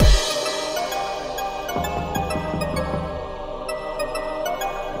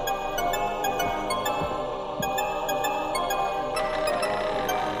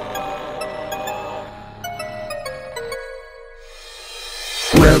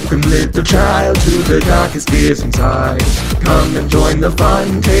Welcome little child to the darkest fears inside. Come and join the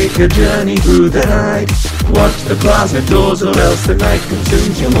fun, take a journey through the night. Watch the closet doors or else the night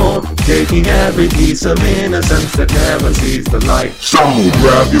consumes you more, taking every piece of innocence that never sees the light. So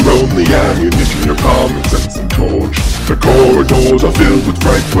grab your only ammunition, your common sense and torch. The corridors are filled with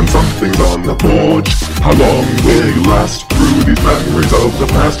fright when something's on the porch. How long will you last through these memories of the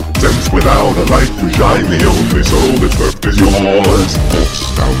past? Since without a light to shine, the only soul that's left is yours.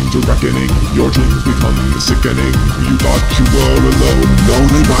 Forced down to reckoning, your dreams become sickening. You thought you were alone, no,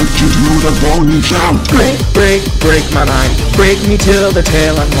 they bite you to the bone and shout. Break, break, break my mind, break me till the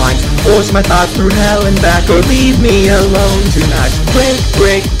tale unwinds. Force my thoughts through hell and back, or leave me alone tonight. Break,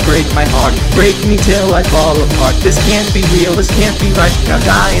 break, break my heart, break me till I fall apart. This can't be real, this can't be right. Now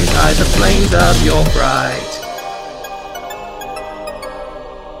die inside the flames of your fright.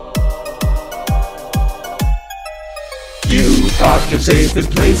 You thought your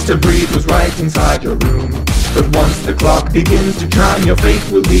safest place to breathe was right inside your room, but once the clock begins to chime, your fate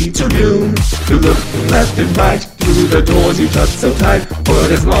will lead to doom. You look left and right through the doors you shut so tight, but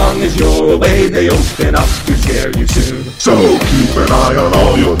as long as you're away, they open up to scare you soon. So keep an eye on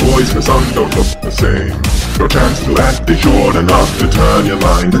all your toys, cause some don't look the same. Your chance to act is short enough to turn your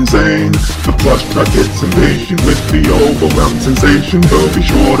mind insane. The plush truck gets impatient with the overwhelmed sensation. So be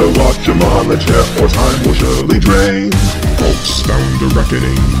sure to watch him on the chair, or time will surely drain. Folks down to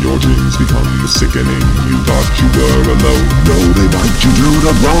reckoning, your dreams become sickening. You thought you were alone, no, they bite you to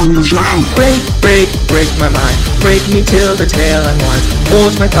the bone and shout. Break, break, break my mind, break me till the tale unwinds.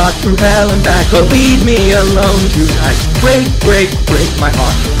 Force my thoughts through hell and back, or leave me alone tonight. Break, break, break my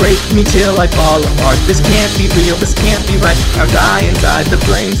heart, break me till I fall apart. This can't be real, this can't be right. Now die inside the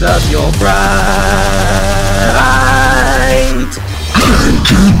flames of your fright. Hey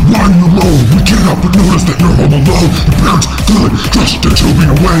kid, why are you alone? We can't help but notice that you're home alone. Your parents good, trusted to be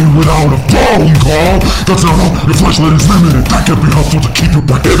away without a phone call. That's not all, your flashlight is limited. That can't be helpful to keep you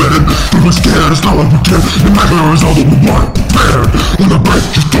prohibited. But we're scared, it's not like we can. The nightmare is all that we weren't prepared. On the bed,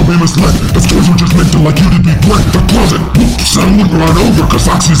 just don't be misled. The stories were just meant to like you to be blank. The closet, whoops, and wouldn't run over, cause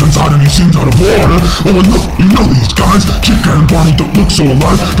Foxy's inside and he seems out of order. Oh and look, you know these guys, Chica and Barney don't look so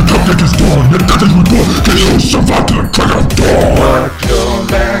alive. The cupcake is gone, yet that is reborn. Can you survive to the crack of dawn? Watch your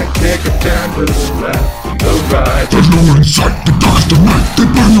back, take a turn to the left and go right. There's no one in sight, the darkest of night. They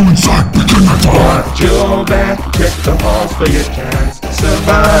burn you inside, we cannot die. Watch your back, check the halls for your chance to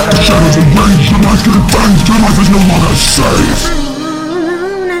survive. The shadows and rage, your life getting fanged. Your life is no longer safe.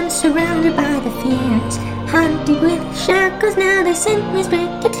 Alone, I'm surrounded by the fears. Haunted with shackles, now they sent me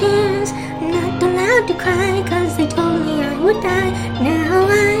straight to tears. I'm not allowed to cry, cause they told me I would die. Now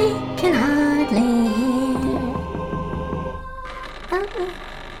I can hardly hear.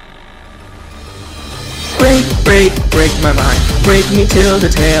 Break, break, break my mind, break me till the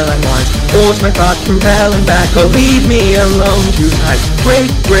tale unwinds. Force my thoughts through hell and back, or leave me alone tonight. Break,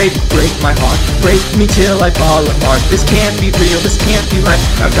 break, break my heart, break me till I fall apart. This can't be real, this can't be right.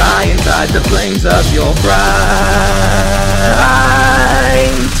 Now die inside the flames of your fright.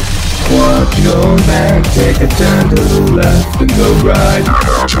 Watch your back, take a turn to the left and go right.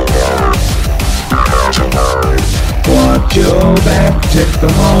 Watch your back, check the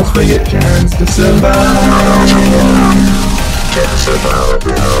halls for your chance to survive.